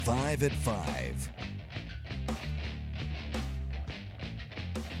5 at 5.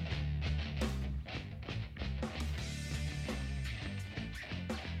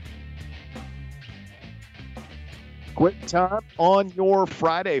 Quit time on your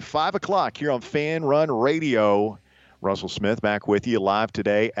Friday, 5 o'clock here on Fan Run Radio. Russell Smith back with you live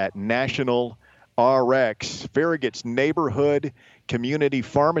today at National RX, Farragut's Neighborhood Community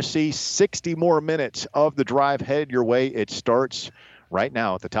Pharmacy. 60 more minutes of the drive headed your way. It starts right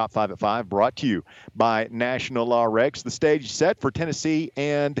now at the top 5 at 5, brought to you by National RX. The stage set for Tennessee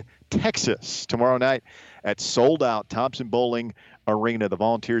and Texas tomorrow night at sold-out Thompson-Boling Arena. The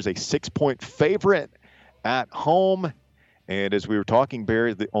Volunteers a 6-point favorite at home. And as we were talking,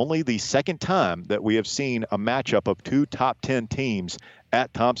 Barry, only the second time that we have seen a matchup of two top 10 teams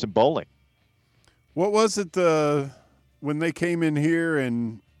at Thompson-Boling. What was it when they came in here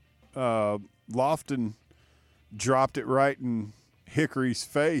and Lofton dropped it right in Hickory's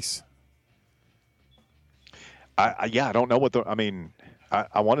face? I don't know what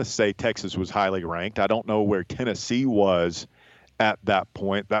I want to say Texas was highly ranked. I don't know where Tennessee was at that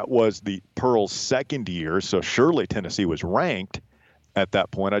point. That was the Pearl's second year, so surely Tennessee was ranked at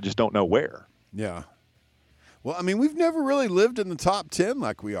that point. I just don't know where. Yeah. Well, I mean, we've never really lived in the top 10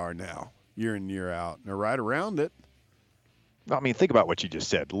 like we are now, year in, year out. They're right around it. I mean, think about what you just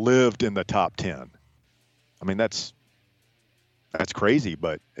said. Lived in the top 10. I mean, that's crazy,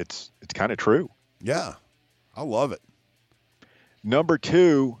 but it's kind of true. Yeah. I love it. Number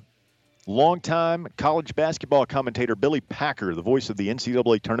 2, longtime college basketball commentator Billy Packer, the voice of the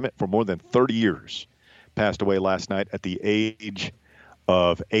NCAA tournament for more than 30 years, passed away last night at the age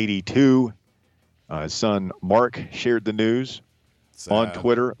of 82. His son Mark shared the news on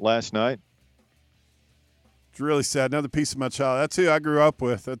Twitter last night. It's really sad. Another piece of my child. That's who I grew up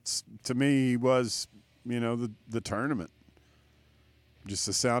with. That's, to me, was, the tournament. Just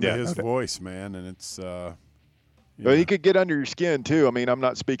the sound of his voice, man, and it's Well, he could get under your skin, too. I mean, I'm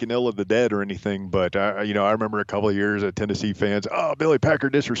not speaking ill of the dead or anything, but, I remember a couple of years of Tennessee fans, Billy Packer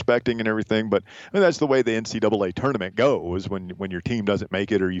disrespecting and everything. But that's the way the NCAA tournament goes when your team doesn't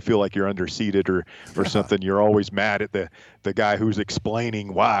make it or you feel like you're underseeded or something. You're always mad at the guy who's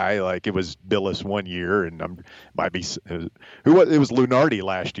explaining why. Like it was Billis one year, and it was Lunardi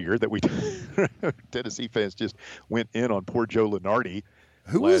last year that we Tennessee fans just went in on poor Joe Lunardi.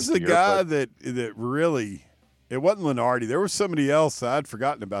 Who was the guy that really – it wasn't Lunardi. There was somebody else. I'd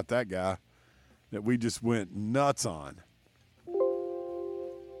forgotten about that guy that we just went nuts on.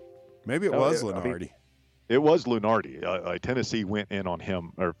 Maybe it was Lunardi. It was Lunardi. Tennessee went in on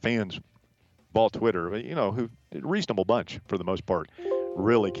him, or fans, ball Twitter, who a reasonable bunch for the most part,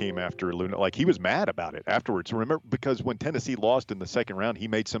 really came after Lunardi. Like he was mad about it afterwards. Remember, because when Tennessee lost in the second round, he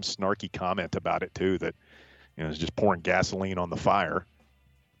made some snarky comment about it too that was just pouring gasoline on the fire.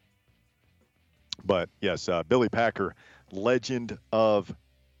 But, yes, Billy Packer, legend of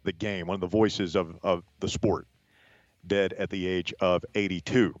the game, one of the voices of the sport, dead at the age of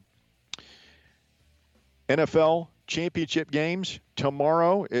 82. NFL championship games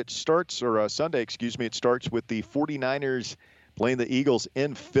tomorrow. It starts, or Sunday, it starts with the 49ers playing the Eagles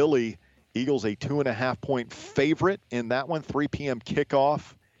in Philly. Eagles a 2.5-point favorite in that one, 3 p.m.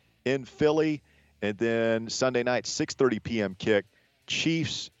 kickoff in Philly. And then Sunday night, 6:30 p.m. kick,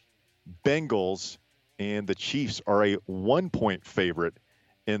 Chiefs Bengals, and the Chiefs are a 1-point favorite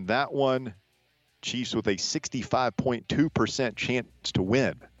in that one. Chiefs with a 65.2% chance to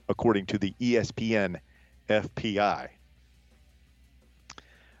win, according to the ESPN FPI.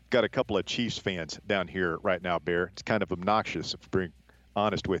 Got a couple of Chiefs fans down here right now, Bear. It's kind of obnoxious, if I'm being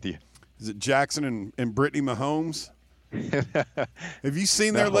honest with you. Is it Jackson and Brittany Mahomes? Have you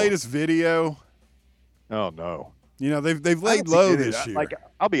seen their latest video? Oh, no. They've laid low this year.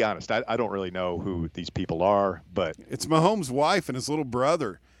 I'll be honest, I don't really know who these people are, but it's Mahomes' wife and his little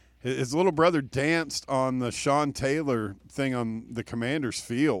brother. His little brother danced on the Sean Taylor thing on the Commander's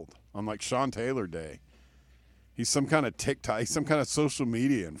field on like Sean Taylor Day. He's some kind of TikTok, he's some kind of social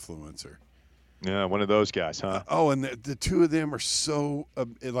media influencer. Yeah, one of those guys, huh? And the two of them are so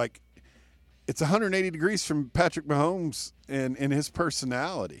it's 180 degrees from Patrick Mahomes and his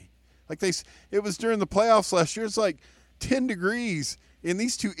personality. It was during the playoffs last year. It's like 10 degrees, and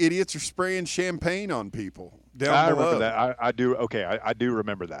these two idiots are spraying champagne on people down below. I remember that. I do. Okay, I do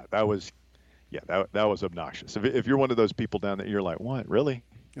remember that. That was obnoxious. If you're one of those people down there, you're like, what, really?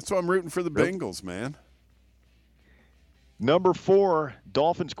 That's why I'm rooting for the Bengals, man. Number 4,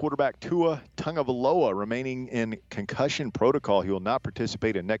 Dolphins quarterback Tua Tagovailoa remaining in concussion protocol. He will not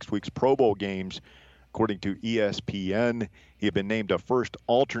participate in next week's Pro Bowl games, according to ESPN. He had been named a first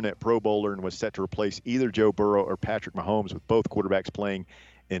alternate Pro Bowler and was set to replace either Joe Burrow or Patrick Mahomes, with both quarterbacks playing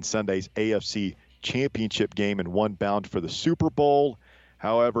in Sunday's AFC Championship game and one bound for the Super Bowl.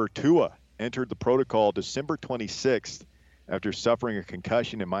 However, Tua entered the protocol December 26th after suffering a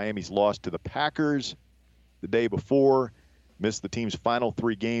concussion in Miami's loss to the Packers the day before. Missed the team's final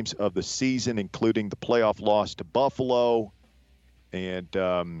 3 games of the season, including the playoff loss to Buffalo. And,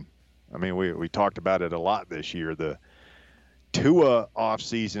 we talked about it a lot this year. The Tua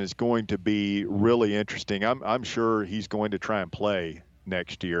offseason is going to be really interesting. I'm sure he's going to try and play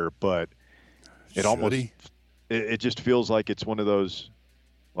next year, but it just feels like it's one of those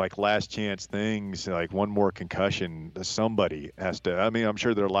like last chance things, like one more concussion. Somebody has to. I'm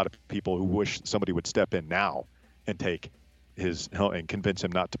sure there are a lot of people who wish somebody would step in now and take his and convince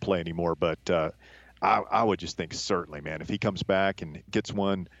him not to play anymore. But I would just think certainly, man, if he comes back and gets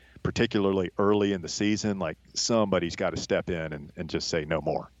one, particularly early in the season, like somebody's got to step in and just say no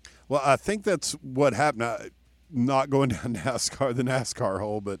more. Well, I think that's what happened. Not going down the NASCAR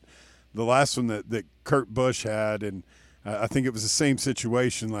hole, but the last one that Kurt Busch had, and I think it was the same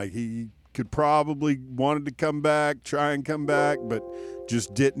situation. Like he could probably wanted to try and come back, but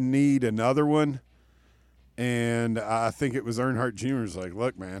just didn't need another one. And I think it was Earnhardt Jr. was like,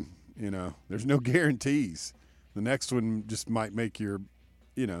 look, man, there's no guarantees. The next one just might make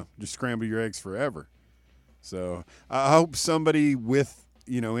just scramble your eggs forever. So I hope somebody with,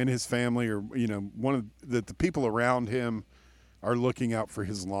 in his family or, one of the people around him are looking out for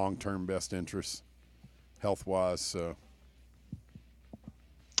his long-term best interests health-wise. So.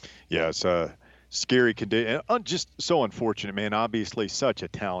 Yeah, it's a scary condition. Just so unfortunate, man. Obviously, such a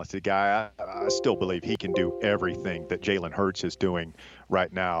talented guy. I still believe he can do everything that Jalen Hurts is doing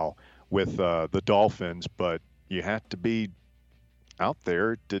right now with the Dolphins, but you have to be out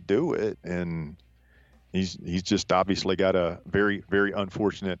there to do it. And he's just obviously got a very, very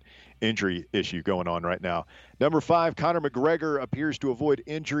unfortunate injury issue going on right now. Number 5, Conor McGregor appears to avoid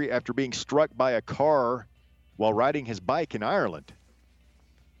injury after being struck by a car while riding his bike in Ireland.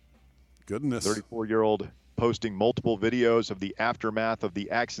 Goodness. 34-year-old posting multiple videos of the aftermath of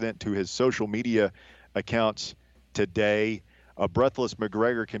the accident to his social media accounts today. A breathless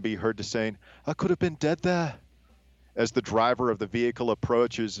McGregor can be heard to saying, "I could have been dead there," as the driver of the vehicle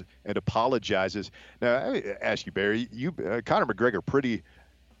approaches and apologizes. Now, I ask you, Barry, Conor McGregor, pretty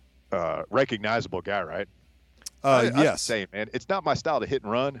recognizable guy, right? Yes. I'm saying, man, it's not my style to hit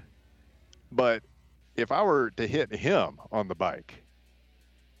and run, but if I were to hit him on the bike,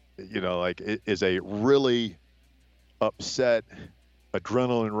 it is a really upset,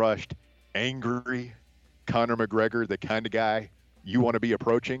 adrenaline rushed, angry Conor McGregor the kind of guy you want to be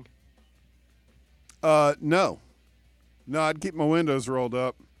approaching? No, I'd keep my windows rolled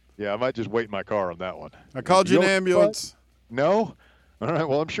up. Yeah, I might just wait in my car on that one. I called you an ambulance. No? All right,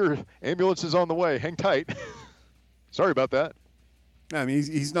 well, I'm sure ambulance is on the way. Hang tight. Sorry about that. I mean,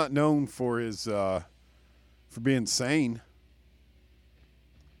 he's not known for his for being sane.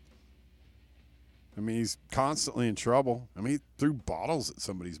 I mean, he's constantly in trouble. I mean, he threw bottles at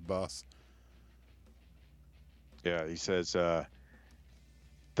somebody's bus. Yeah, he says,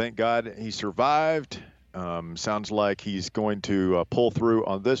 thank God he survived. Sounds like he's going to pull through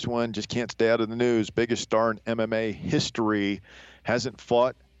on this one. Just can't stay out of the news. Biggest star in MMA history. Hasn't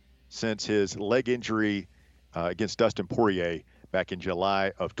fought since his leg injury against Dustin Poirier back in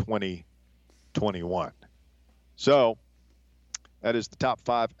July of 2021. So that is the top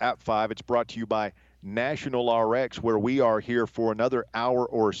 5 at 5. It's brought to you by National RX, where we are here for another hour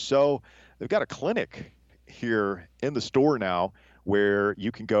or so. They've got a clinic here in the store now where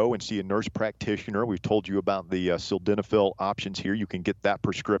you can go and see a nurse practitioner. We've told you about the sildenafil options here. You can get that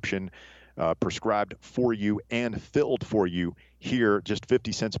prescription prescribed for you and filled for you here, just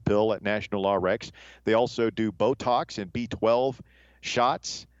 50 cents a pill at National RX. They also do Botox and B12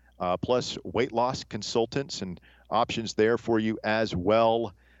 shots, plus weight loss consultants and options there for you as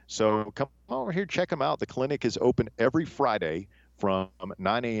well. So come over here, check them out. The clinic is open every Friday from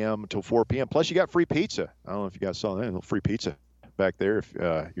 9 a.m. till 4 p.m. Plus, you got free pizza. I don't know if you guys saw that. A little free pizza back there. If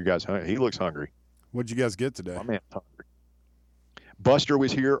you guys, he looks hungry. What'd you guys get today? My man's hungry. Buster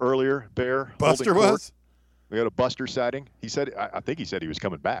was here earlier, Bear. Buster was? We got a Buster sighting. He said, I think he said he was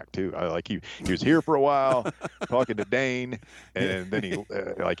coming back too. He was here for a while, talking to Dane, and then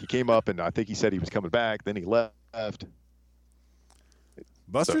he came up, and I think he said he was coming back. Then he left.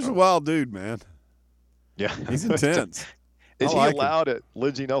 Buster's a wild dude, man. Yeah, he's intense. Is he allowed at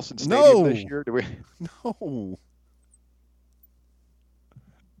Lindsey Nelson Stadium this year?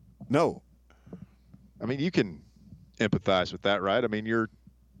 No. I mean, you can empathize with that, right? I mean, you're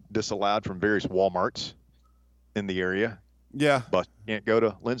disallowed from various Walmarts in the area. Yeah. But you can't go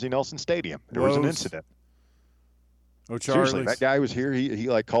to Lindsey Nelson Stadium. There was an incident. Oh, Seriously, Charlie's. that guy was here. He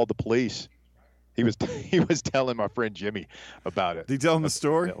like called the police. He was he was telling my friend Jimmy about it. Did he tell him the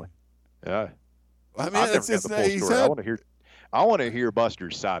story? Yeah. I mean, I've it's never had the full he's story. had I want to hear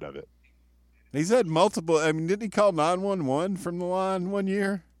Buster's side of it. he's had multiple. I mean, didn't he call 911 from the line one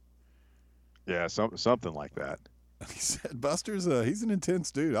year? Yeah, something like that. He said Buster's he's an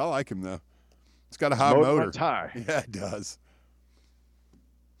intense dude. I like him though. He's got a high Motor motor. runs high. Yeah, it does.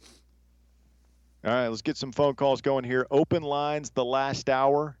 All right, let's get some phone calls going here. Open lines the last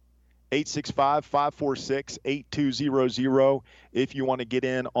hour, 865-546-8200. If you want to get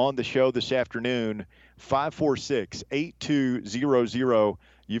in on the show this afternoon, 546-8200.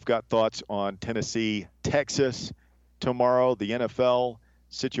 You've got thoughts on Tennessee, Texas tomorrow, the NFL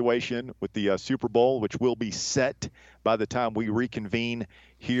situation with the Super Bowl, which will be set by the time we reconvene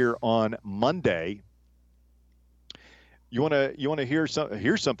here on Monday. You want to hear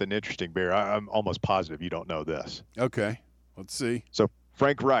something interesting, Bear? I'm almost positive you don't know this. Okay, let's see. So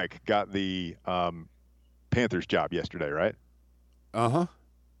Frank Reich got the Panthers job yesterday, right? Uh-huh.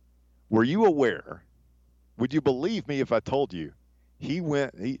 Were you aware? Would you believe me if I told you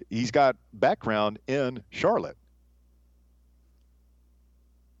he's got background in Charlotte?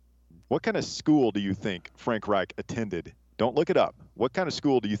 What kind of school do you think Frank Reich attended? Don't look it up. What kind of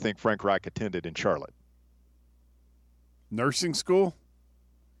school do you think Frank Reich attended in Charlotte? Nursing school?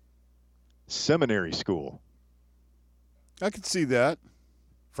 Seminary school. I could see that.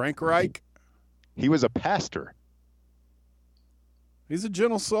 Frank Reich? He was a pastor. He's a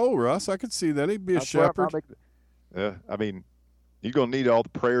gentle soul, Russ. I could see that. He'd be a That's shepherd. I mean, you're going to need all the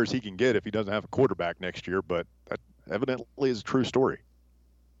prayers he can get if he doesn't have a quarterback next year, but that evidently is a true story.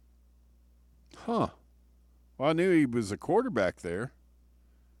 Huh. Well, I knew he was a quarterback there.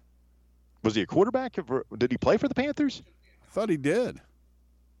 Was he a quarterback? Did he play for the Panthers? I thought he did.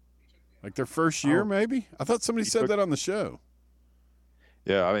 Like their first year, maybe? I thought somebody said that on the show.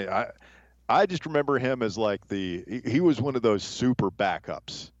 Yeah, I mean, I just remember him as like he was one of those super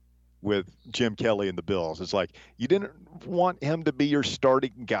backups with Jim Kelly and the Bills. It's like you didn't want him to be your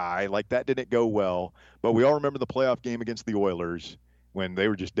starting guy. Like that didn't go well. But we all remember the playoff game against the Oilers when they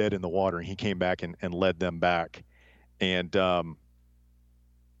were just dead in the water and he came back and led them back. And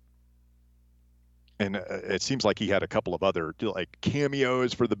it seems like he had a couple of other like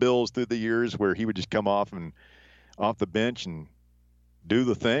cameos for the Bills through the years where he would just come off the bench and do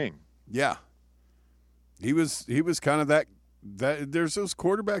the thing. Yeah. He was kind of that there's those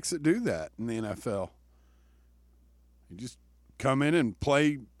quarterbacks that do that in the NFL. You just come in and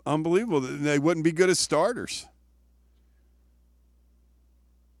play unbelievable. They wouldn't be good as starters.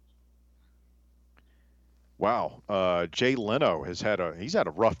 Wow. Jay Leno he's had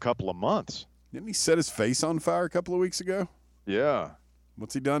a rough couple of months. Didn't he set his face on fire a couple of weeks ago? Yeah.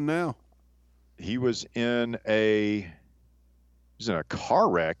 What's he done now? He was in a car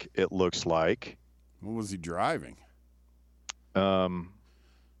wreck, it looks like. What was he driving? Well,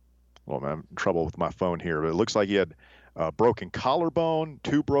 I'm in trouble with my phone here, but it looks like he had a broken collarbone,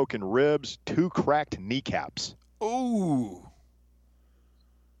 2 broken ribs, 2 cracked kneecaps. Ooh.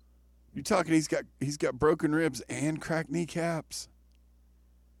 You talking he's got broken ribs and cracked kneecaps?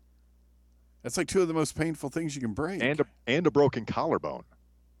 That's like 2 of the most painful things you can break. And a broken collarbone.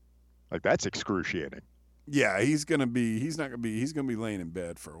 Like that's excruciating. Yeah, he's gonna be laying in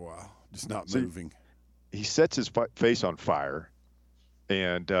bed for a while, just not moving. He sets his face on fire,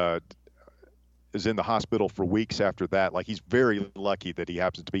 and is in the hospital for weeks after that. Like he's very lucky that he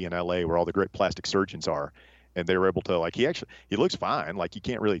happens to be in L.A. where all the great plastic surgeons are, and they were able to he looks fine. Like you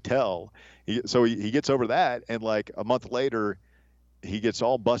can't really tell. So he gets over that, and like a month later, he gets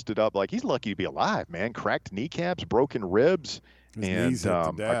all busted up. Like he's lucky to be alive, man. Cracked kneecaps, broken ribs, His and knees hit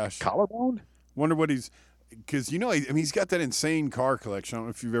the dash. A collarbone. Wonder what because he's got that insane car collection. I don't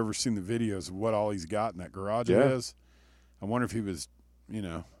know if you've ever seen the videos of what all he's got in that garage. Yeah. It is. I wonder if he was,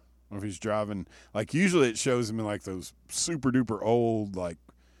 or if he's driving. Like usually it shows him in like those super duper old like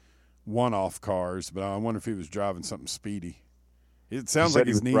one-off cars, but I wonder if he was driving something speedy. It sounds like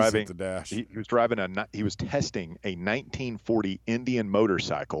his knees hit the dash. He was testing a 1940 Indian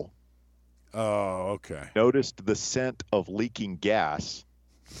motorcycle. Oh, okay. Noticed the scent of leaking gas,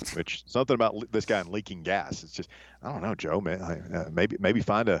 which something about this guy and leaking gas. It's just, I don't know, Joe, man. Maybe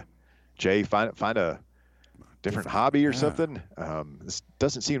find a different hobby or something. This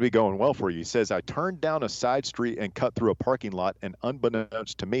doesn't seem to be going well for you. He says, I turned down a side street and cut through a parking lot, and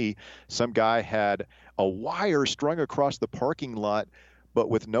unbeknownst to me, some guy had a wire strung across the parking lot, but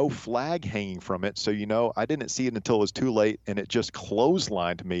with no flag hanging from it. So, I didn't see it until it was too late, and it just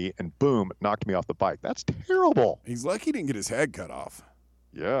clotheslined me and boom, knocked me off the bike. That's terrible. He's lucky he didn't get his head cut off.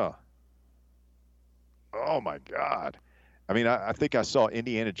 Yeah. Oh my God. I mean, I think I saw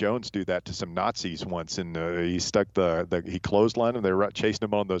Indiana Jones do that to some Nazis once, and he stuck he clotheslined them. They were chasing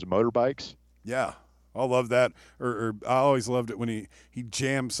him on those motorbikes. Yeah, I love that. Or I always loved it when he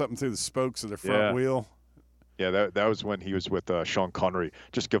jammed something through the spokes of the front Yeah. wheel. Yeah, that was when he was with Sean Connery.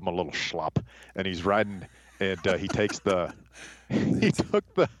 Just give him a little slop, and he's riding, and he takes he took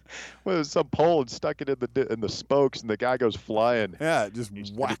some pole and stuck it in the spokes, and the guy goes flying. Yeah, it just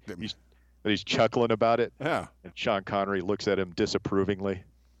He's, whacked him. he's chuckling about it. Yeah, And Sean Connery looks at him disapprovingly.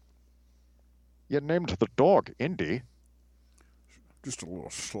 You named the dog Indy. just a little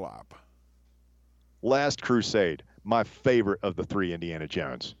slop. Last Crusade, my favorite of the three Indiana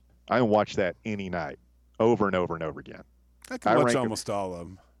Jones. I can watch that any night, over and over and over again. I can watch almost all of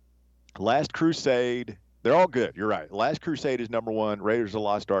them. Last Crusade, they're all good. You're right. Last Crusade is number one. Raiders of the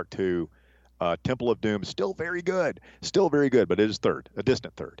Lost Ark 2. Temple of Doom, still very good. Still very good, but it is third, a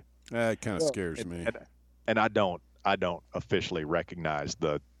distant third. That kind of scares me. And I don't officially recognize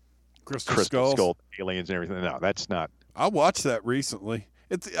the Crystal Skull aliens and everything. No, that's not. I watched that recently.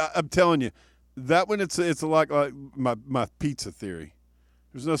 I'm telling you, that one it's like my pizza theory.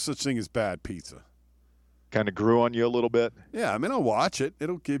 There's no such thing as bad pizza. Kind of grew on you a little bit. Yeah, I mean, I'll watch it.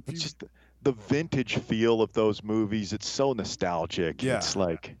 It'll give you It's just the vintage feel of those movies. It's so nostalgic. Yeah. It's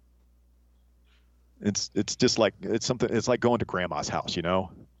like it's just like it's something. It's like going to grandma's house, you know.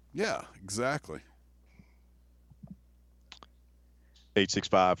 Yeah, exactly.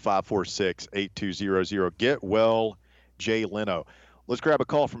 865-546-8200. Get well, Jay Leno. Let's grab a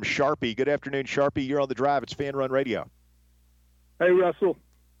call from Sharpie. Good afternoon, Sharpie. You're on the drive. It's Fan Run Radio. Hey, Russell.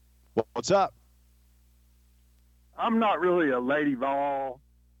 What's up? I'm not really a Lady Vol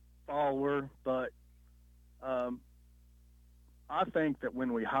follower, but I think that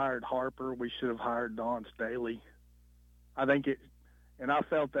when we hired Harper, we should have hired Dawn Staley. I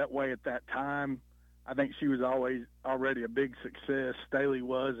felt that way at that time. I think she was already a big success. Staley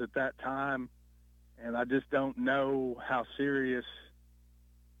was at that time, and I just don't know how serious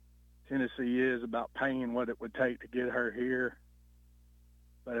Tennessee is about paying what it would take to get her here.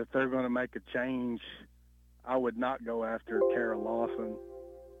 But if they're going to make a change, I would not go after Kara Lawson.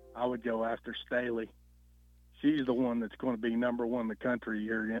 I would go after Staley. She's the one that's going to be number one in the country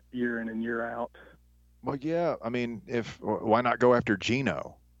year in and year out. Well, yeah. I mean, why not go after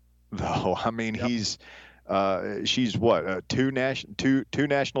Gino, though? I mean, Yep. she's what two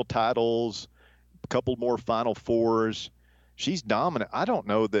national titles, a couple more Final Fours. She's dominant. I don't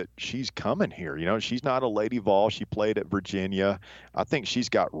know that she's coming here. You know, she's not a Lady Vol. She played at Virginia. I think she's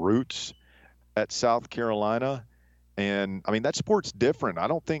got roots at South Carolina. And I mean, that sport's different. I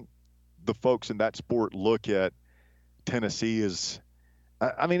don't think the folks in that sport look at Tennessee as,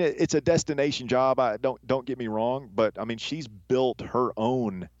 I mean, it's a destination job. Don't get me wrong, but I mean, she's built her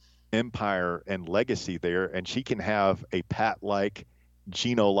own empire and legacy there, and she can have a Pat-like,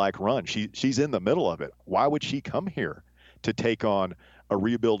 Gino-like run. She's in the middle of it. Why would she come here to take on a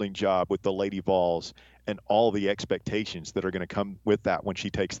rebuilding job with the Lady Vols and all the expectations that are going to come with that when she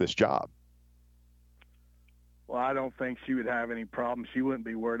takes this job? Well, I don't think she would have any problem. She wouldn't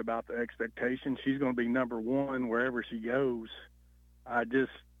be worried about the expectations. She's going to be number one wherever she goes. I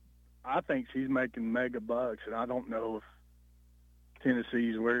think she's making mega bucks, and I don't know if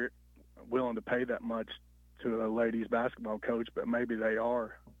Tennessee's willing to pay that much to a ladies basketball coach, but maybe they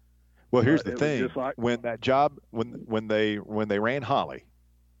are. Well, here's the It was thing: just like- when that job, when they ran Holly,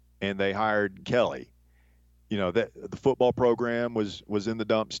 and they hired Kelly, you know, that the football program was in the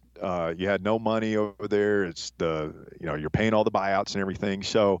dumps. You had no money over there. It's you're paying all the buyouts and everything.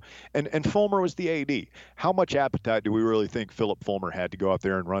 So, and Fulmer was the AD. How much appetite do we really think Philip Fulmer had to go out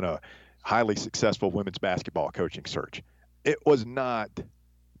there and run a highly successful women's basketball coaching search? It was not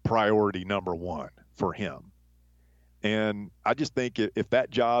priority number one for him. And I just think if that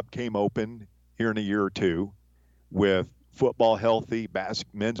job came open here in a year or two, with football healthy,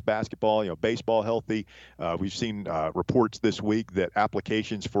 men's basketball, baseball healthy. We've seen reports this week that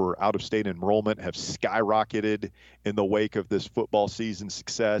applications for out-of-state enrollment have skyrocketed in the wake of this football season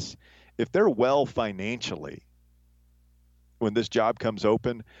success. If they're well financially when this job comes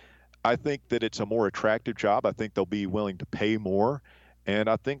open, I think that it's a more attractive job. I think they'll be willing to pay more, and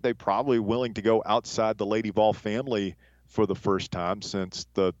I think they're probably willing to go outside the Lady Vol family for the first time, since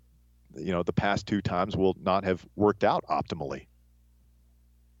the past two times will not have worked out optimally.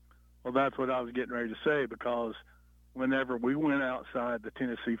 Well, that's what I was getting ready to say, because whenever we went outside the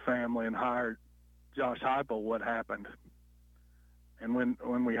Tennessee family and hired Josh Heupel, what happened? And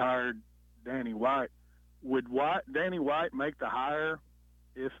when we hired Danny White, would Danny White make the hire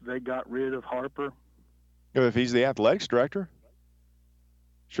if they got rid of Harper? If he's the athletics director,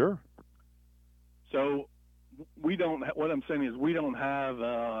 sure. So we don't. What I'm saying is we don't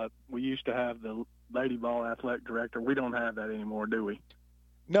have. We used to have the Lady Vol athletic director. We don't have that anymore, do we?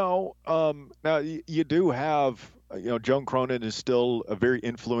 No. Now you do have. Joan Cronin is still a very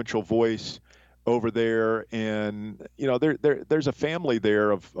influential voice over there, and there's a family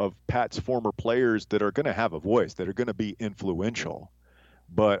there of Pat's former players that are going to have a voice, that are going to be influential.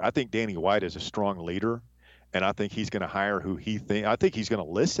 But I think Danny White is a strong leader, and I think he's going to hire who he think. I think he's going to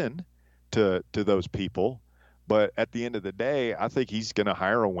listen to those people, but at the end of the day, I think he's going to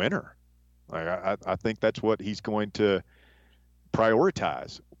hire a winner. Like I think that's what he's going to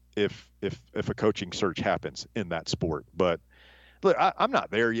prioritize if a coaching search happens in that sport. But look, I'm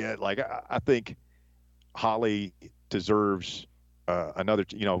not there yet. Like I think Holly deserves another.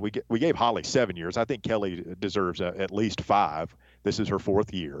 We gave Holly 7 years. I think Kelly deserves at least 5. This is her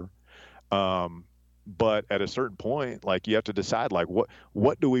 4th year. But at a certain point, like, you have to decide, like,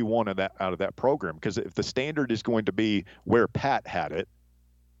 what do we want out of that program? Because if the standard is going to be where Pat had it,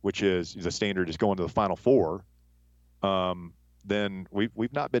 which is the standard is going to the Final Four, then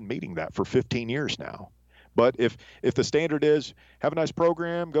we've not been meeting that for 15 years now. But if the standard is have a nice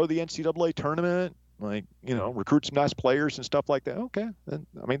program, go to the NCAA tournament, like, recruit some nice players and stuff like that, okay. Then,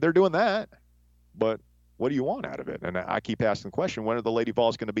 I mean, they're doing that. But what do you want out of it? And I keep asking the question, when are the Lady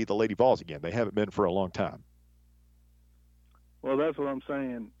Vols going to be the Lady Vols again? They haven't been for a long time. Well, that's what I'm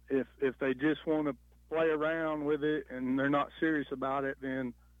saying. If they just want to play around with it and they're not serious about it,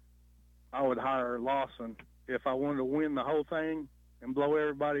 then I would hire Lawson. If I wanted to win the whole thing and blow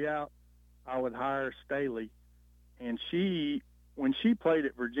everybody out, I would hire Staley. And when she played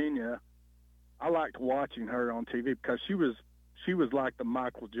at Virginia, I liked watching her on TV because she was like the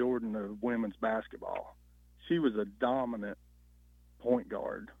Michael Jordan of women's basketball. She was a dominant point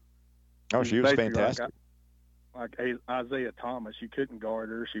guard. Oh, she was fantastic. Like Isaiah Thomas, you couldn't guard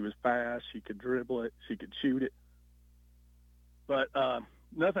her. She was fast. She could dribble it. She could shoot it. But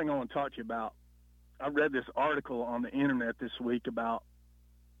nothing I want to talk to you about. I read this article on the internet this week about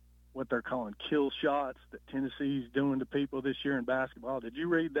what they're calling kill shots that Tennessee's doing to people this year in basketball. Did you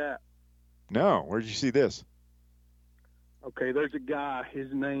read that? No. Where did you see this? Okay, there's a guy.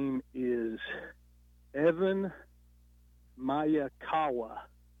 His name is Evan Miyakawa,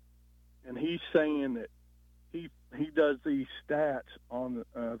 and he's saying that he does these stats on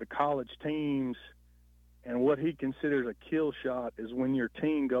the college teams, and what he considers a kill shot is when your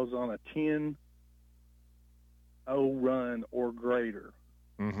team goes on a 10-0 run or greater.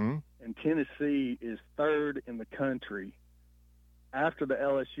 Mm-hmm. And Tennessee is 3rd in the country. After the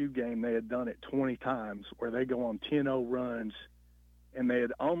LSU game, they had done it 20 times where they go on 10-0 runs, and they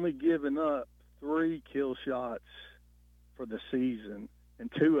had only given up 3 kill shots for the season, and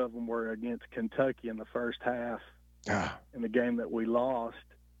 2 of them were against Kentucky in the first half in the game that we lost.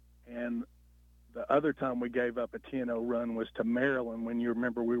 And the other time we gave up a 10-0 run was to Maryland when, you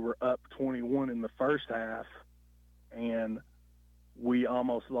remember, we were up 21 in the first half, and we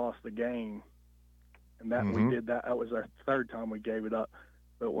almost lost the game. And that we did that. That was our 3rd time we gave it up.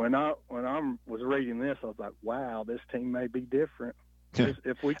 But when I was reading this, I was like, wow, this team may be different.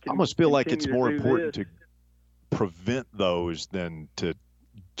 If we can, I almost feel like it's more important to prevent those than to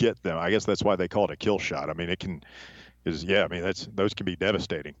get them. I guess that's why they call it a kill shot. I mean, those can be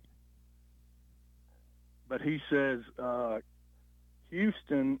devastating. But he says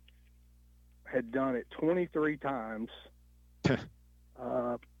Houston had done it 23 times.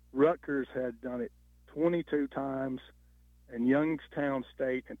 Rutgers had done it 22 times, and Youngstown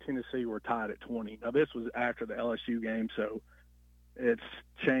State and Tennessee were tied at 20. Now, this was after the LSU game, so it's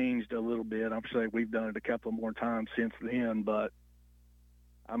changed a little bit. I'm sure we've done it a couple more times since then, but,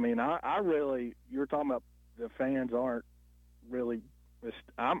 I mean, I really – you're talking about the fans aren't really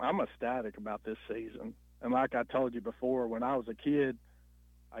 – I'm ecstatic about this season. And like I told you before, when I was a kid,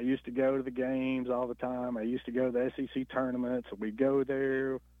 I used to go to the games all the time. I used to go to the SEC tournaments. We'd go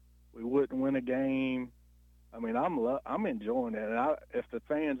there. We wouldn't win a game. I mean, I'm enjoying it. And if the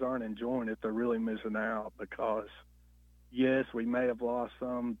fans aren't enjoying it, they're really missing out because, yes, we may have lost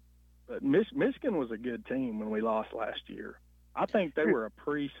some, but Michigan was a good team when we lost last year. I think they were a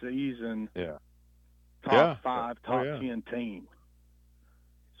preseason top 5, top 10 team.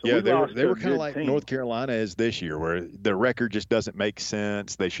 So they were kind of like North Carolina is this year, where the record just doesn't make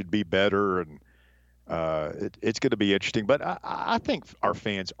sense. They should be better, and it's going to be interesting. But I think our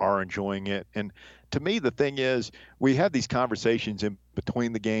fans are enjoying it. And to me, the thing is, we have these conversations in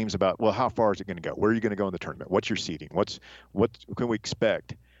between the games about, well, how far is it going to go? Where are you going to go in the tournament? What's your seeding? What can we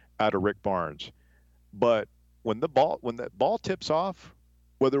expect out of Rick Barnes? But when the ball tips off,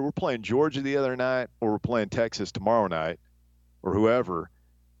 whether we're playing Georgia the other night or we're playing Texas tomorrow night or whoever,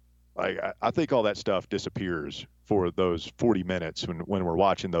 I think all that stuff disappears for those 40 minutes when we're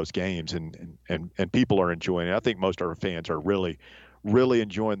watching those games and people are enjoying it. I think most of our fans are really, really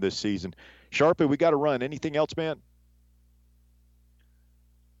enjoying this season. Sharpie, we got to run. Anything else, man?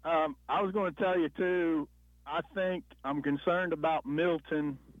 I was going to tell you, too, I think I'm concerned about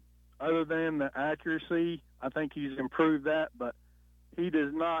Milton. Other than the accuracy, I think he's improved that, but he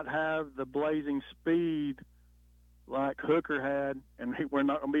does not have the blazing speed like Hooker had, and we're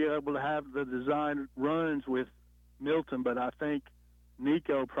not going to be able to have the design runs with Milton, but I think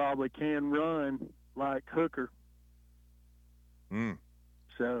Nico probably can run like Hooker.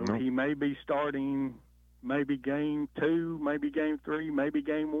 So he may be starting maybe game 2, maybe game 3, maybe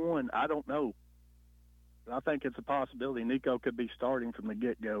game 1. I don't know. But I think it's a possibility Nico could be starting from the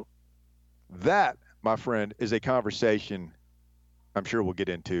get-go. That, my friend, is a conversation I'm sure we'll get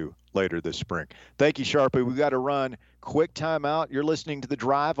into later this spring. Thank you, Sharpie. We got to run. Quick timeout. You're listening to The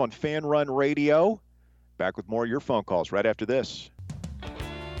Drive on Fan Run Radio. Back with more of your phone calls right after this.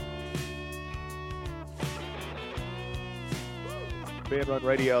 Fan Run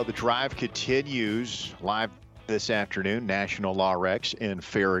Radio, The Drive continues live this afternoon. National RX in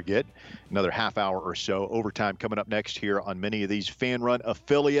Farragut. Another half hour or so. Overtime coming up next here on many of these Fan Run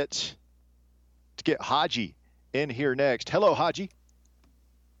affiliates. Let's get Haji in here next. Hello, Haji.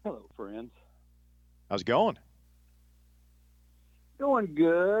 Hello, friends. How's it going? Going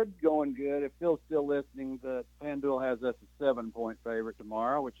good. If Phil's still listening, the FanDuel has us a 7-point favorite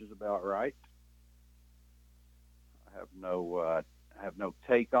tomorrow, which is about right. I have no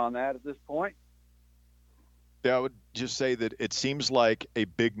take on that at this point. Yeah, I would just say that it seems like a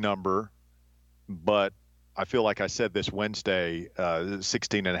big number, but I feel like I said this Wednesday,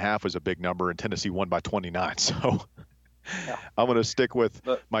 16.5 was a big number, and Tennessee won by 29. So yeah. I'm going to stick with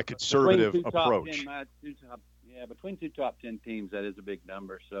my conservative approach. Between two top 10 teams, that is a big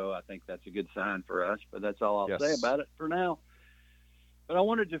number. So I think that's a good sign for us. But that's all I'll say about it for now. But I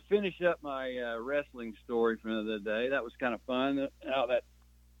wanted to finish up my wrestling story from the other day. That was kind of fun. How that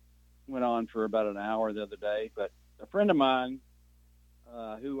went on for about an hour the other day. But a friend of mine,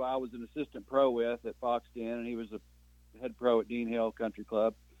 who I was an assistant pro with at Fox 10, and he was a head pro at Dean Hill Country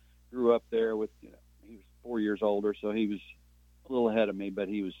Club, grew up there with, he was 4 years older, so he was a little ahead of me, but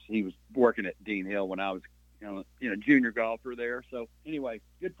he was working at Dean Hill when I was, junior golfer there. So anyway,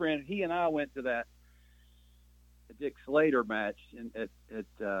 good friend. He and I went to that Dick Slater match in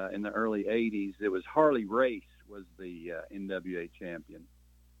the early 80s. It was Harley Race was the NWA champion.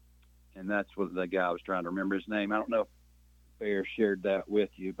 And that's what the guy I was trying to remember his name. I don't know if Bear shared that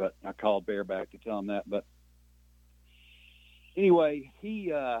with you, but I called Bear back to tell him that. But anyway,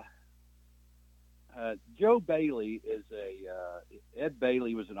 Joe Bailey is Ed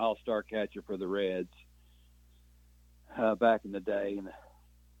Bailey was an all-star catcher for the Reds back in the day,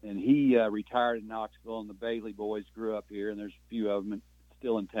 and he retired in Knoxville, and the Bailey boys grew up here, and there's a few of them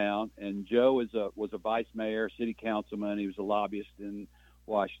still in town. And Joe was a vice mayor, city councilman. He was a lobbyist in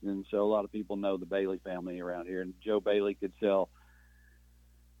Washington, so a lot of people know the Bailey family around here. And Joe Bailey could sell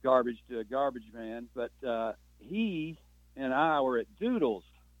garbage to a garbage man, but he and I were at Doodles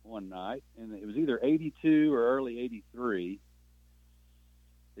one night, and it was either 82 or early 83.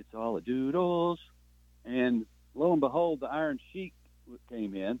 It's all a Doodles, and lo and behold, the Iron Sheik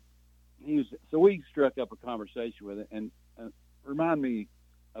came in. So we struck up a conversation with it, and remind me.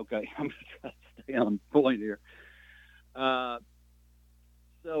 Okay, I'm going to try to stay on point here.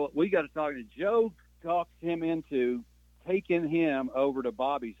 So we got to talk to Joe. Talked him into taking him over to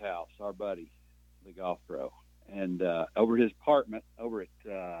Bobby's house, our buddy, the golf pro, and over at his apartment over at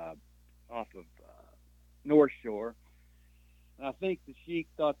off of North Shore. And I think the Sheik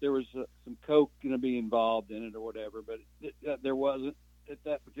thought there was some coke going to be involved in it or whatever, but there wasn't at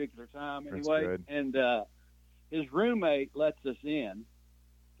that particular time anyway. And his roommate lets us in,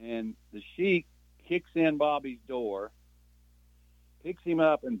 and the Sheik kicks in Bobby's door, picks him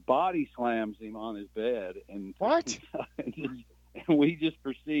up, and body slams him on his bed. And what? And we just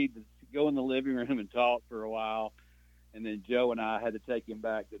proceed to go in the living room and talk for a while. And then Joe and I had to take him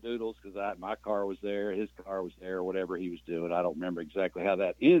back to Doodles because my car was there, his car was there, whatever he was doing. I don't remember exactly how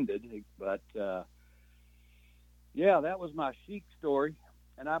that ended, but yeah, that was my Sheik story.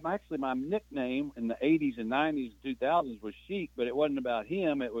 And my nickname in the 80s and 90s and 2000s was Sheik, but it wasn't about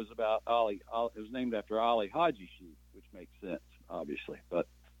him. It was about Ali. It was named after Ali Haji Sheik, which makes sense, obviously. But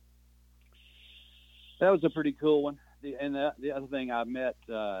that was a pretty cool one. The other thing, I met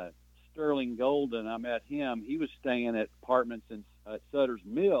Sterling Golden. I met him. He was staying at apartments at Sutter's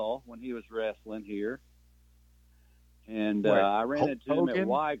Mill when he was wrestling here. And I ran into him at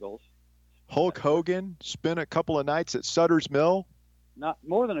Weigel's. Hulk Hogan spent a couple of nights at Sutter's Mill? not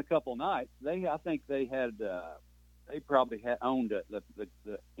more than a couple nights. I think they had they probably had owned it. The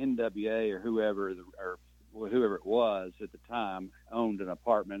NWA or whoever it was at the time owned an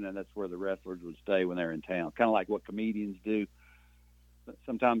apartment, and that's where the wrestlers would stay when they're in town. Kind of like what comedians do.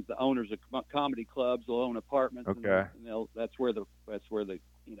 Sometimes the owners of comedy clubs will own apartments. Okay. And that's where the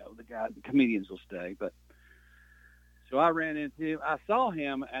comedians will stay. But so I ran into him. I saw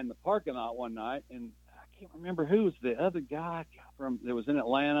him in the parking lot one night, and I can't remember who was the other guy that was in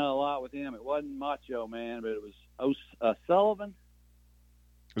Atlanta a lot with him. It wasn't Macho Man, but it was Sullivan.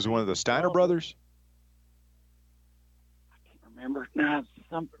 Was it one of the Steiner brothers? I can't remember. No,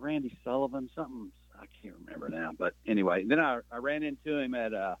 Randy Sullivan, something. I can't remember now. But anyway, then I ran into him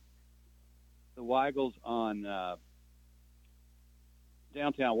at the Weigels on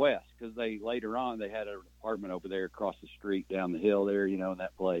downtown West, because later on they had an apartment over there across the street down the hill there, in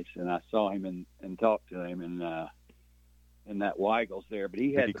that place. And I saw him and talked to him in that Weigels there. But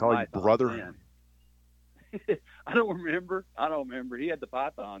he had he call you brother? I don't remember. He had the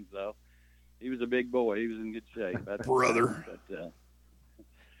pythons though. He was a big boy. He was in good shape. Brother.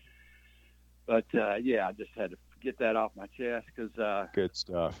 But yeah, I just had to get that off my chest because good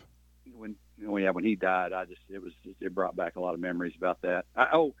stuff. When he died, it brought back a lot of memories about that.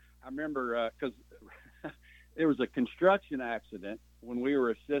 I remember because there was a construction accident when we were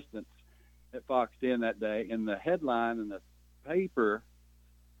assistants at Fox 10 that day, and the headline in the paper,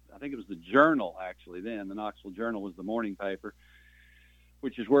 I think it was the Journal actually then, the Knoxville Journal was the morning paper,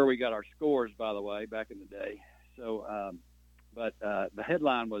 which is where we got our scores, by the way, back in the day. So, but the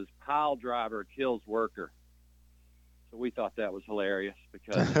headline was "Pile Driver Kills Worker." So we thought that was hilarious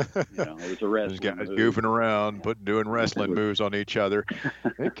because it was a wrestling guys move. goofing around, doing wrestling moves on each other.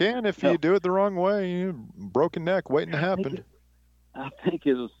 It can if you do it the wrong way. Broken neck waiting to happen. I think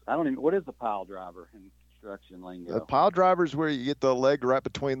it was. I don't even. What is a pile driver in construction lingo? A pile driver is where you get the leg right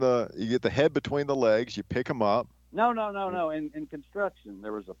between you get the head between the legs. You pick them up. No. In construction,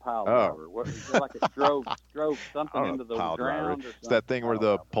 there was a pile driver. What, like it drove something into the ground. It's that thing where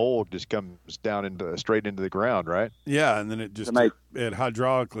the pole just comes down straight into the ground, right? Yeah, and then it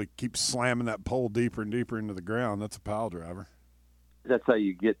hydraulically keeps slamming that pole deeper and deeper into the ground. That's a pile driver. That's how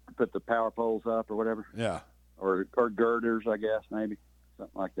you put the power poles up or whatever. Yeah. Or girders, I guess, maybe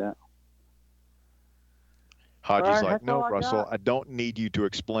something like that. Hodges like, no, Russell, I don't need you to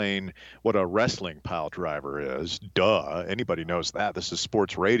explain what a wrestling pile driver is. Duh. Anybody knows that. This is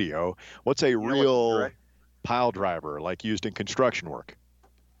sports radio. What's a real pile driver, like used in construction work?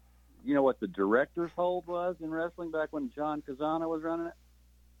 You know what the director's hold was in wrestling back when John Kazana was running it?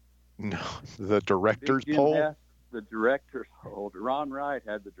 No, the director's pole? The director's hold. Ron Wright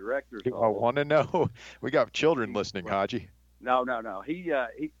had the director's hold. I want to know. We got children listening, Haji. No. He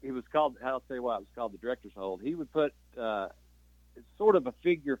was called. I'll tell you why it was called the director's hold. He would put sort of a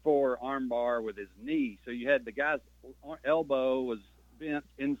figure 4 arm bar with his knee. So you had the guy's elbow was bent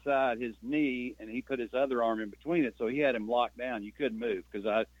inside his knee, and he put his other arm in between it. So he had him locked down. You couldn't move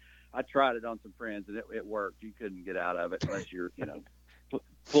because I tried it on some friends and it worked. You couldn't get out of it unless you're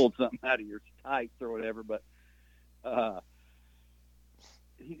pulled something out of your tights or whatever. But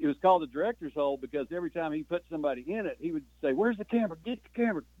it was called the director's hold because every time he put somebody in it, he would say, "Where's the camera? Get the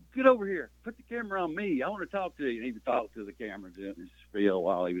camera. Get over here. Put the camera on me. I want to talk to you." And he would talk to the camera doing his spiel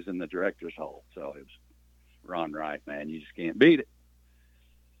while he was in the director's hold. So it was Ron Wright, man. You just can't beat it.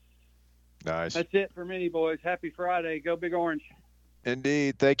 Nice. That's it for me, boys. Happy Friday. Go Big Orange.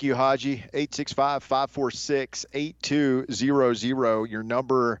 Indeed. Thank you, Haji. 865-546-8200. Your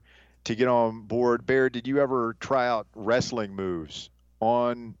number to get on board. Bear, did you ever try out wrestling moves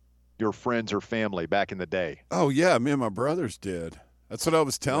on your friends or family back in the day? Oh, yeah. Me and my brothers did. That's what I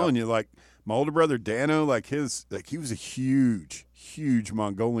was telling you. Like, my older brother, Dano, he was a huge, huge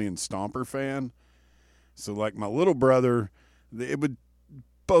Mongolian Stomper fan. So, like, my little brother, both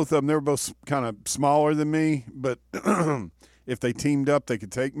of them, they were both kind of smaller than me, but if they teamed up, they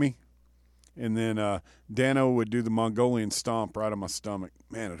could take me. And then Dano would do the Mongolian stomp right on my stomach.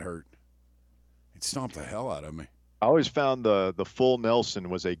 Man, it hurt. He'd stomp the hell out of me. I always found the full Nelson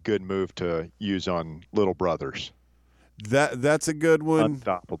was a good move to use on little brothers. That's a good one.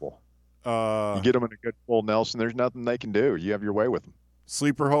 Unstoppable. You get them in a good full Nelson, there's nothing they can do. You have your way with them.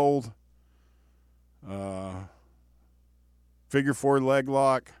 Sleeper hold. Figure 4 leg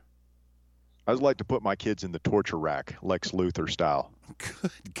lock. I would like to put my kids in the torture rack, Lex Luthor style.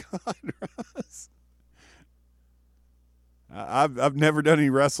 Good God, Russ. I've never done any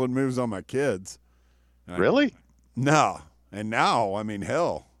wrestling moves on my kids. Really? No. And now, I mean,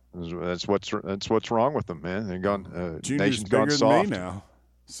 hell. That's what's wrong with them, man. They're gone. Junior's nation's bigger gone soft than me now,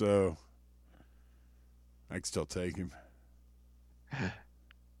 so I can still take him.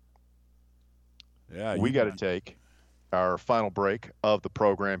 Yeah, we got to take our final break of the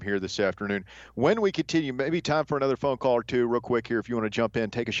program here this afternoon. When we continue, maybe time for another phone call or two real quick here. If you want to jump in,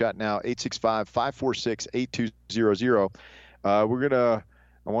 take a shot now, 865-546-8200. I want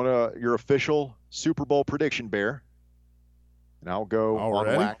your official Super Bowl prediction, Bear. And I'll go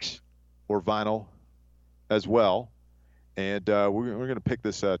on wax or vinyl as well. And we're going to pick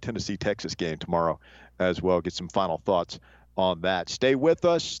this Tennessee-Texas game tomorrow as well, get some final thoughts on that. Stay with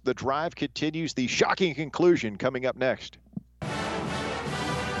us. The drive continues. The shocking conclusion coming up next.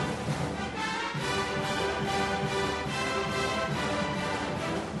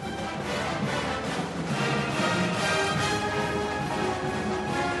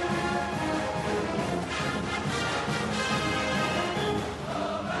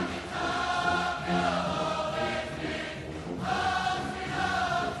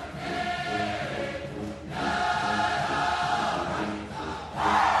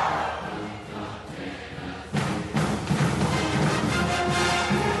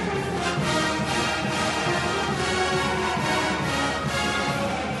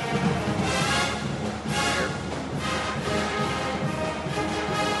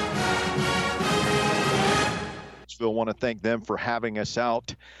 Want to thank them for having us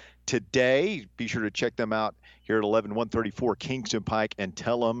out today. Be sure to check them out here at 11134 Kingston Pike and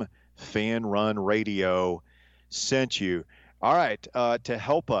tell them Fan Run Radio sent you. All right, to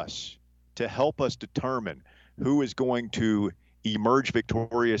help us determine who is going to emerge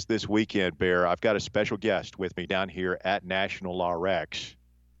victorious this weekend, Bear, I've got a special guest with me down here at National RX.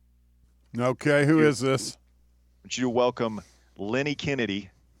 Okay, who is this? I want you to welcome Lenny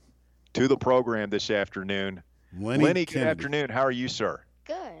Kennedy to the program this afternoon. Lenny, good afternoon. How are you, sir?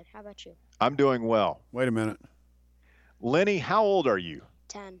 Good. How about you? I'm doing well. Wait a minute. Lenny, how old are you?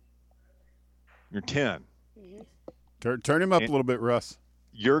 10. You're 10. Mm-hmm. Turn him up a little bit, Russ.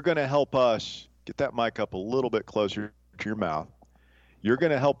 You're going to help us get that mic up a little bit closer to your mouth. You're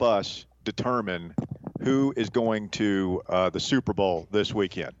going to help us determine who is going to the Super Bowl this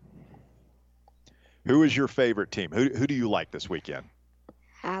weekend. Who is your favorite team? Who do you like this weekend?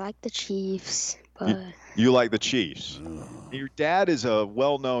 I like the Chiefs. But you like the Chiefs. Your dad is a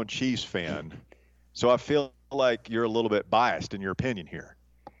well-known Chiefs fan, so I feel like you're a little bit biased in your opinion here.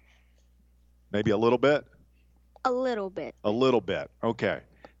 Maybe a little bit? A little bit. A little bit. Okay.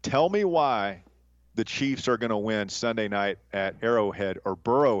 Tell me why the Chiefs are going to win Sunday night at Arrowhead, or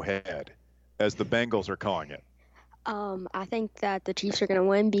Burrowhead, as the Bengals are calling it. I think that the Chiefs are going to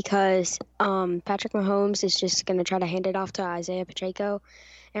win because Patrick Mahomes is just going to try to hand it off to Isaiah Pacheco,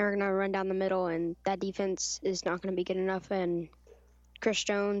 and we're going to run down the middle, and that defense is not going to be good enough, and Chris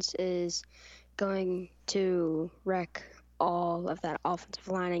Jones is going to wreck all of that offensive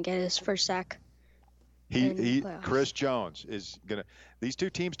line and get his first sack. Chris Jones is going to – these two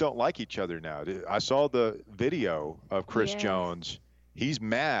teams don't like each other now. I saw the video of Chris Jones. He's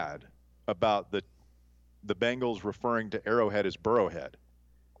mad about the Bengals referring to Arrowhead as Burrowhead.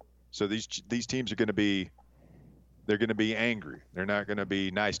 So these teams are going to be – they're going to be angry. They're not going to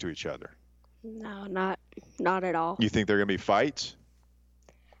be nice to each other. No, not at all. You think they're going to be fights?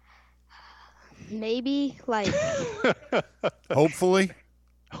 Maybe, like. Hopefully.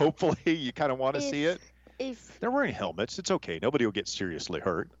 Hopefully, you kind of want to see it. If they're wearing helmets, it's okay. Nobody will get seriously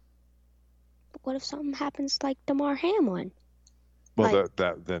hurt. What if something happens like Damar Hamlin? Well,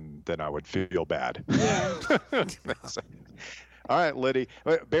 then I would feel bad. Yeah. All right, Lenny.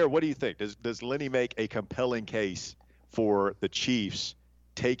 Bear, what do you think? Does Lenny make a compelling case for the Chiefs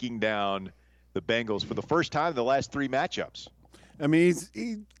taking down the Bengals for the first time in the last three matchups? I mean,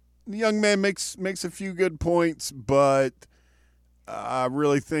 the young man makes a few good points, but I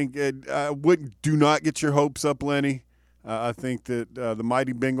really think do not get your hopes up, Lenny. I think that the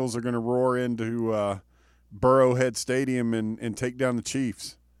mighty Bengals are going to roar into Burrowhead Stadium and take down the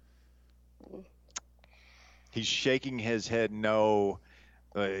Chiefs. He's shaking his head no.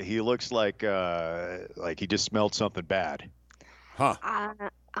 He looks like he just smelled something bad. Huh.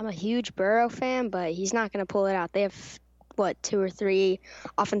 I'm a huge Burrow fan, but he's not going to pull it out. They have, 2 or 3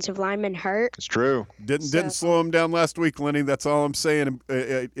 offensive linemen hurt? It's true. Didn't slow him down last week, Lenny. That's all I'm saying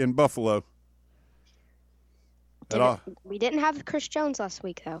in Buffalo. We didn't have Chris Jones last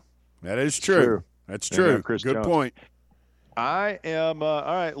week, though. That is true. That's true. Good Jones. Point. I am all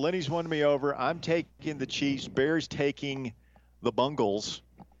right. Lenny's won me over. I'm taking the Chiefs. Bears taking the Bungles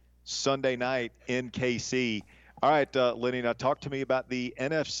Sunday night in KC. All right, Lenny, now talk to me about the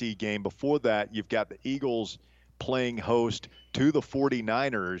NFC game. Before that, you've got the Eagles playing host to the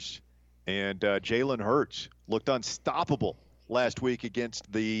 49ers, and Jalen Hurts looked unstoppable last week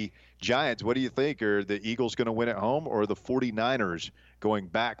against the Giants. What do you think? Are the Eagles going to win at home, or are the 49ers going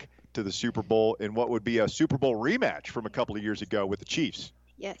back to the Super Bowl in what would be a Super Bowl rematch from a couple of years ago with the Chiefs?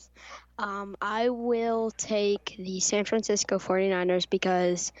 Yes. I will take the San Francisco 49ers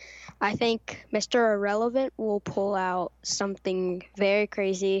because I think Mr. Irrelevant will pull out something very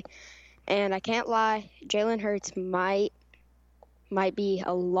crazy. And I can't lie, Jalen Hurts might be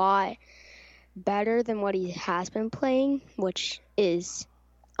a lot better than what he has been playing, which is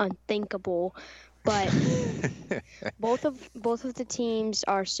unthinkable. But both of the teams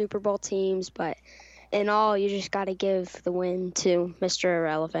are Super Bowl teams, but in all, you just got to give the win to Mr.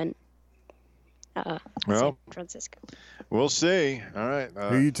 Irrelevant. San Francisco. We'll see. All right. Who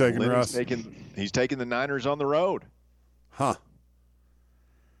are you taking, Russ? He's taking the Niners on the road. Huh.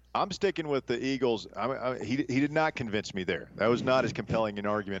 I'm sticking with the Eagles. He did not convince me there. That was not as compelling an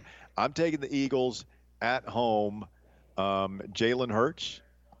argument. I'm taking the Eagles at home. Jalen Hurts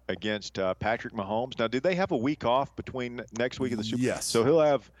against Patrick Mahomes. Now, do they have a week off between next week and the Super Bowl? Yes. So he'll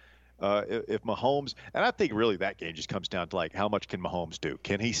have if Mahomes – and I think really that game just comes down to, like, how much can Mahomes do?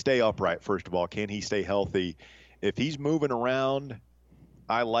 Can he stay upright, first of all? Can he stay healthy? If he's moving around,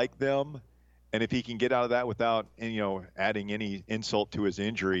 I like them. And if he can get out of that without, adding any insult to his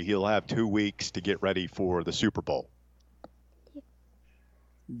injury, he'll have 2 weeks to get ready for the Super Bowl.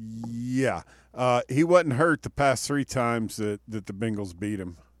 Yeah. He wasn't hurt the past 3 times that the Bengals beat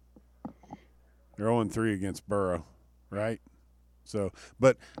him. They're 0-3 against Burrow, right? So,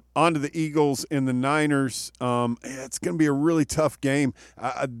 but on to the Eagles and the Niners. It's going to be a really tough game.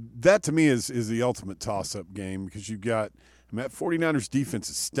 That to me is the ultimate toss-up game because you've got that 49ers defense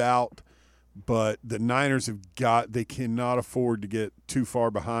is stout. But the Niners they cannot afford to get too far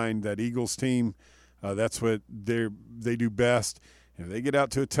behind that Eagles team. That's what they do best. If they get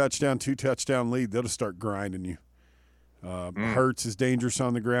out to a 2-touchdown lead, they'll just start grinding you. Hurts is dangerous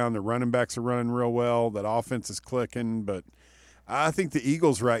on the ground. The running backs are running real well. That offense is clicking. But I think the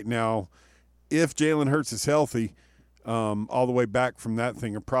Eagles right now, if Jalen Hurts is healthy, all the way back from that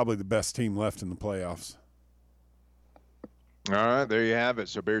thing, are probably the best team left in the playoffs. All right, there you have it.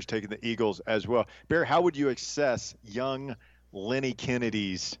 So Bear's taking the Eagles as well. Bear, how would you assess young Lenny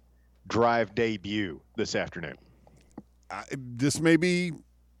Kennedy's drive debut this afternoon? This may be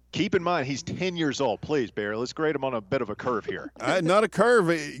 – keep in mind, he's 10 years old. Please, Bear, let's grade him on a bit of a curve here. Not a curve.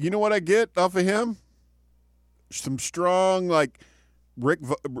 You know what I get off of him? Some strong, like, Rick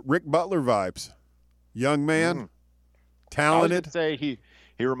Butler vibes. Young man, talented. I was going to say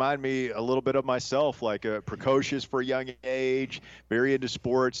he reminded me a little bit of myself, like precocious for a young age, very into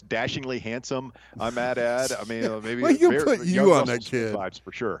sports, dashingly handsome, I might add. I mean, maybe well, you put you on that kid. Vibes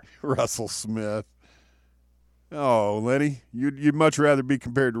for sure. Russell Smith. Oh, Lenny, you'd much rather be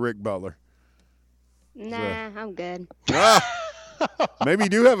compared to Rick Butler. Nah, I'm good. Maybe you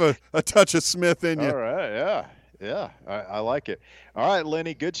do have a touch of Smith in you. All right, yeah. I like it. All right,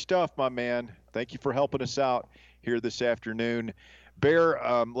 Lenny, good stuff, my man. Thank you for helping us out here this afternoon. Bear,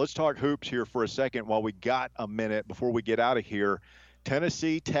 let's talk hoops here for a second while we got a minute before we get out of here.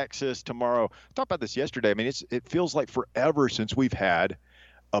 Tennessee, Texas tomorrow. I talked about this yesterday. I mean, it feels like forever since we've had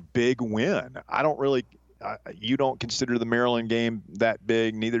a big win. You don't consider the Maryland game that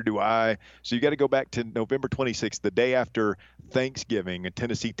big, neither do I. So you got to go back to November 26th, the day after Thanksgiving, and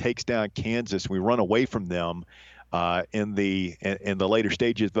Tennessee takes down Kansas. We run away from them in the later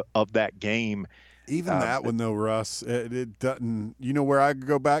stages of that game. Even that one, though, Russ, it doesn't – you know where I could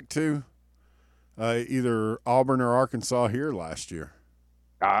go back to? Either Auburn or Arkansas here last year.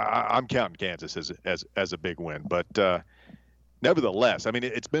 I'm counting Kansas as a big win. But nevertheless, I mean,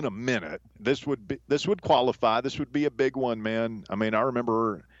 it's been a minute. This would qualify. This would be a big one, man. I mean, I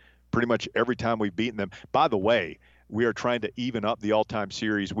remember pretty much every time we've beaten them. By the way, we are trying to even up the all-time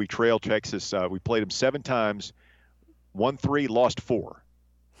series. We trail Texas. We played them 7 times, won 3, lost 4.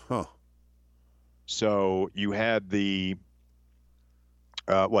 Huh. So you had the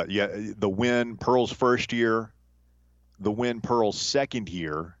the win Pearl's first year, the win Pearl's second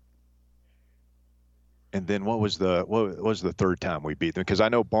year, and then what was the third time we beat them? Because I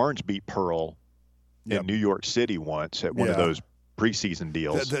know Barnes beat Pearl in New York City once at one of those preseason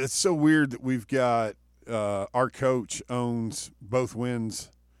deals. It's so weird that we've got our coach owns both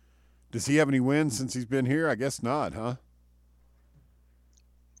wins. Does he have any wins since he's been here? I guess not, huh?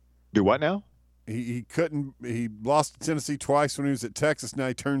 Do what now? He couldn't. He lost to Tennessee twice when he was at Texas. Now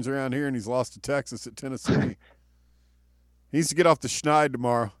he turns around here and he's lost to Texas at Tennessee. He needs to get off the schneid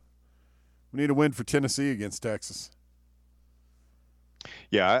tomorrow. We need a win for Tennessee against Texas.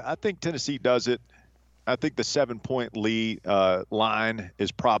 Yeah, I think Tennessee does it. I think the 7-point lead line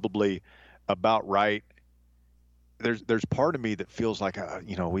is probably about right. there's part of me that feels like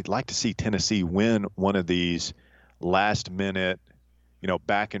we'd like to see Tennessee win one of these last minute,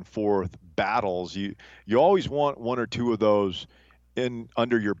 back and forth battles. You always want one or two of those in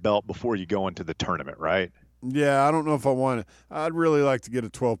under your belt before you go into the tournament, right? Yeah, I don't know if I want to. I'd really like to get a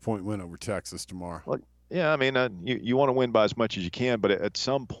 12-point win over Texas tomorrow. Well, yeah, I mean, you want to win by as much as you can, but at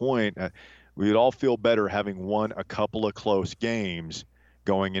some point, we'd all feel better having won a couple of close games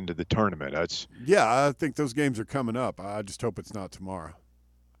going into the tournament. I think those games are coming up. I just hope it's not tomorrow.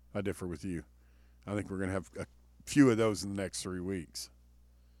 I differ with you. I think we're going to have a few of those in the next 3 weeks.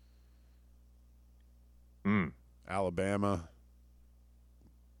 Alabama,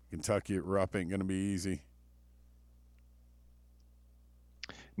 Kentucky at Rupp ain't going to be easy.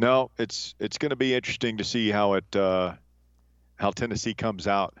 No, it's going to be interesting to see how Tennessee comes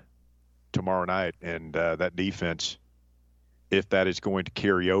out tomorrow night, and that defense, if that is going to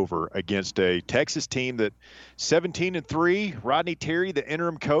carry over against a Texas team that 17-3. Rodney Terry, the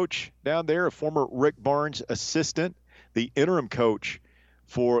interim coach down there, a former Rick Barnes assistant, the interim coach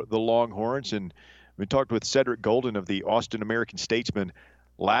for the Longhorns. And we talked with Cedric Golden of the Austin American-Statesman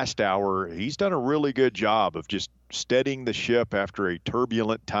last hour. He's done a really good job of just steadying the ship after a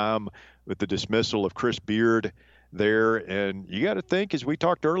turbulent time with the dismissal of Chris Beard there. And you got to think, as we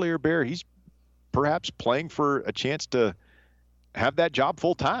talked earlier, Bear, he's perhaps playing for a chance to have that job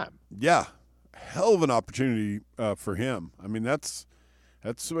full time. Yeah, hell of an opportunity for him. I mean, that's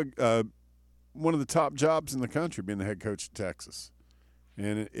one of the top jobs in the country, being the head coach of Texas,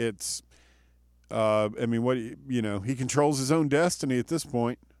 and it's. I mean, he controls his own destiny at this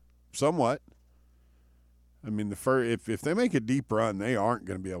point, somewhat. I mean, if they make a deep run, they aren't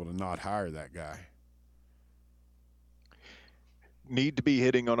going to be able to not hire that guy. Need to be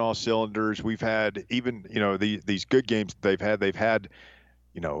hitting on all cylinders. We've had even, these good games they've had,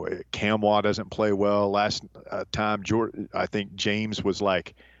 Camwa doesn't play well. Last time, I think James was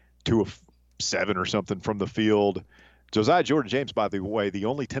like 2 of 7 or something from the field. Josiah Jordan-James, by the way, the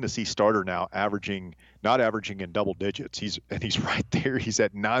only Tennessee starter now not averaging in double digits. He's right there. He's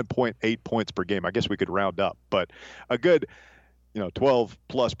at 9.8 points per game. I guess we could round up, but a good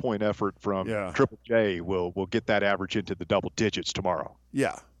 12-plus point effort from Triple J will get that average into the double digits tomorrow.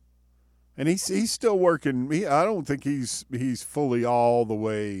 Yeah, and he's still working. I don't think he's fully all the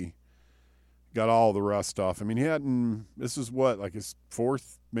way got all the rust off. I mean, this is like his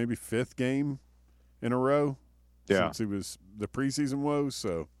 4th, maybe 5th game in a row since he was the preseason woes.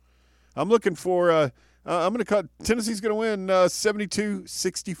 So I'm looking for I'm going to cut. Tennessee's going to win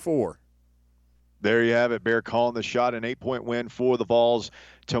 72-64. There you have it. Bear calling the shot, an 8-point win for the Vols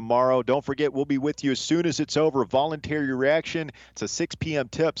tomorrow. Don't forget, we'll be with you as soon as it's over. Voluntary reaction. It's a 6 p.m.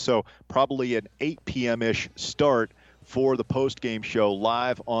 tip, so probably an 8 p.m.-ish start for the post-game show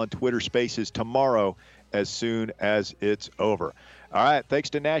live on Twitter Spaces tomorrow as soon as it's over. All right,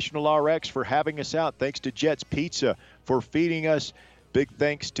 thanks to National RX for having us out. Thanks to Jets Pizza for feeding us. Big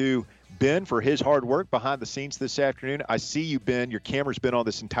thanks to Ben for his hard work behind the scenes this afternoon. I see you, Ben. Your camera's been on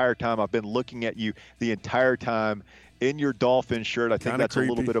this entire time. I've been looking at you the entire time in your Dolphin shirt. I think that's creepy.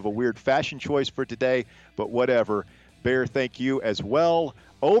 A little bit of a weird fashion choice for today, but whatever. Bear, thank you as well.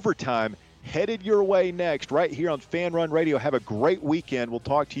 Overtime headed your way next right here on Fan Run Radio. Have a great weekend. We'll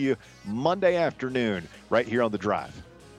talk to you Monday afternoon right here on The Drive.